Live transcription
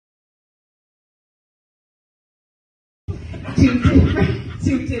two to the front,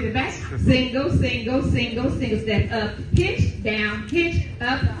 two to the back. Single, single, single, single. Step up, hitch, down, hitch,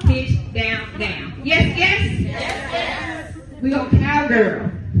 up, hitch, down, down. Yes, yes? Yes, yes. We go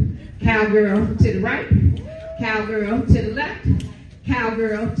cowgirl. Cowgirl to the right, cowgirl to the left,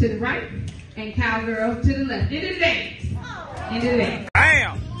 cowgirl to the right, and cowgirl to the left. Into the dance. Into the dance.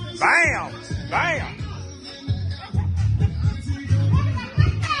 Bam! Bam! Bam!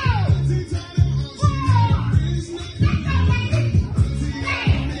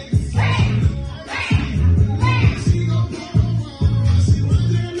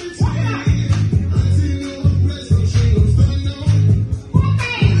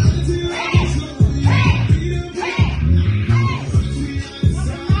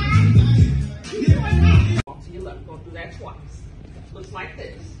 Twice. Looks like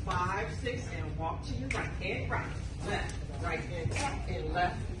this. 5, 6, and walk to your right. And right. Left. Right and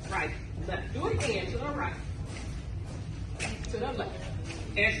left. Right. Left. Do it again to the right. To the left.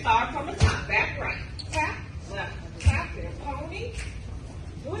 And start from the top. Back right. Tap. Left. Tap and pony.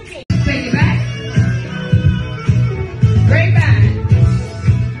 Do it again. Take it back. Bring back.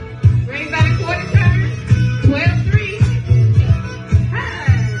 Bring back quarter turn. 12-3. Hi.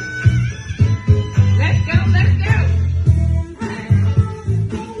 Let's go. Let's go.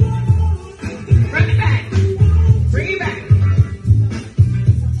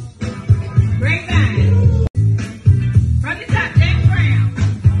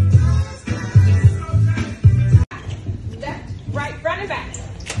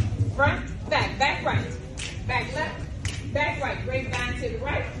 To the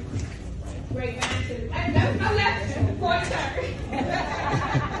right, break down to the left. No left. Quarter turn.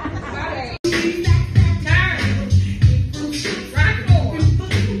 Okay. Turn. Right forward.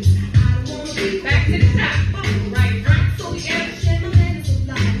 Back to the top. Right front. Together.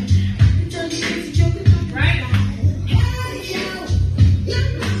 Right.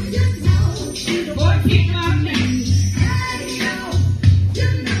 Boy, keep on next.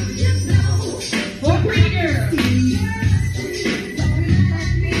 Boy, pretty girl.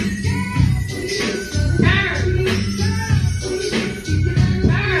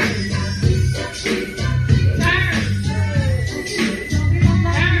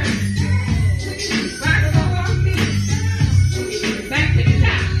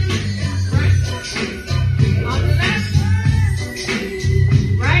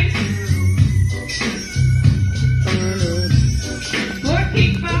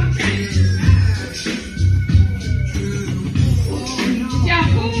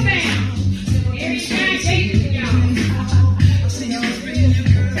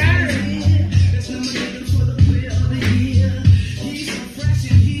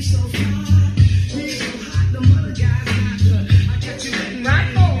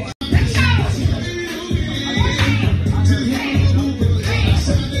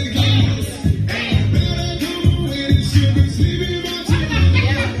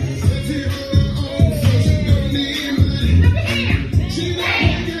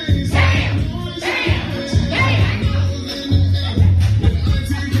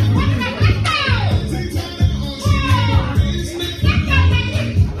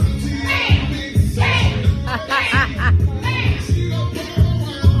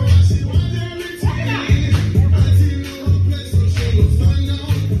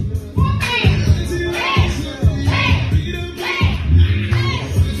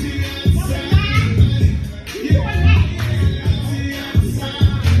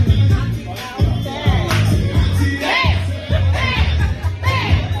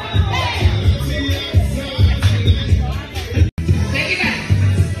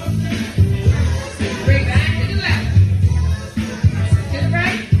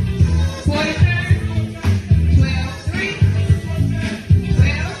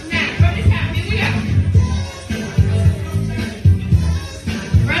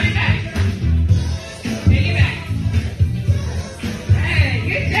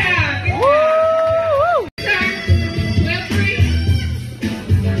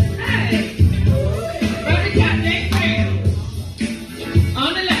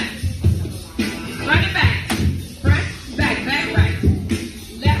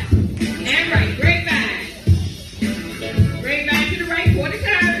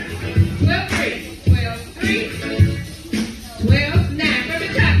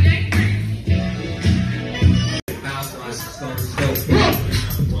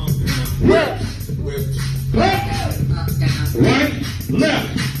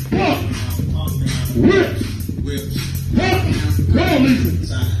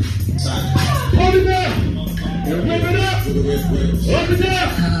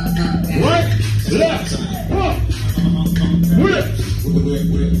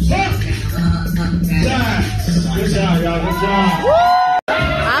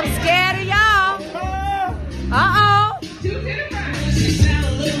 I'm scared of y'all. Uh-oh. Two to the right.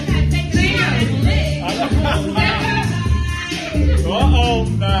 Uh-oh.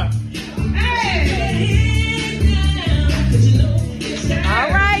 Nah. All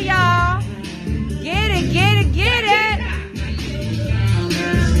right, y'all. Get it, get it, get it.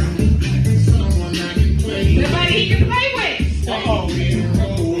 Somebody he can play with. Uh-oh.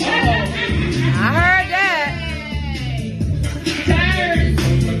 I heard that. Turn.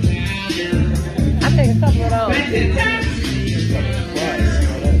 I think a couple of those. Back to the top.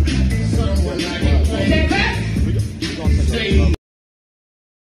 Step back.